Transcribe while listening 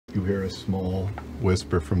You hear a small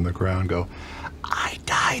whisper from the crowd go, I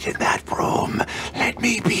died in that room. Let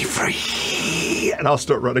me be free. And I'll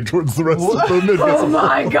start running towards the rest of them. Oh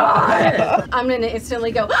my god! I'm gonna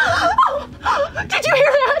instantly go, oh, did you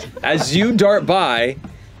hear that? As you dart by,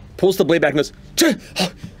 pulls the blade back and goes, did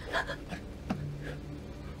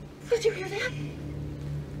you hear that?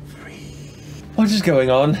 what is going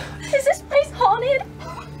on? Is this place haunted?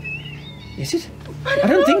 Is it? I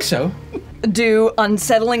don't think so. Do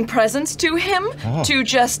unsettling presence to him to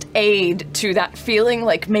just aid to that feeling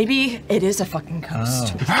like maybe it is a fucking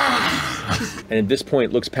ghost. And at this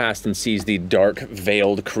point looks past and sees the dark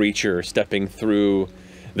veiled creature stepping through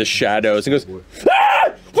the shadows and goes,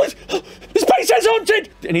 ah! What? This place is haunted!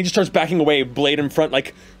 And he just starts backing away, blade in front,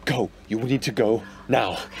 like, go, you need to go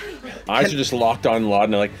now. Eyes are just locked on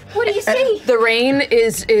Laudna, like, What do you see? The rain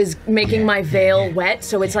is making my veil wet,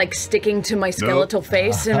 so it's like sticking to my skeletal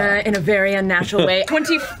face in a very unnatural way.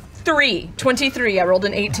 23, I rolled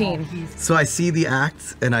an 18. So I see the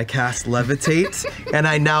act, and I cast Levitate, and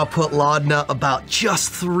I now put Laudna about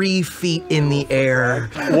just 3 feet in the air.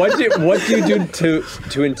 what do you do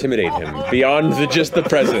to intimidate him, beyond just the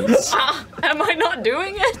presence? Am I not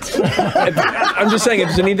doing it? I'm just saying, if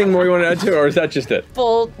there's anything more you want to add to it, or is that just it?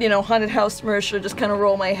 Full, haunted house Mercer, just kind of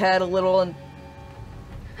roll my head a little and...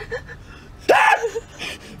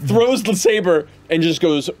 Throws the saber and just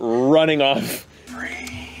goes running off.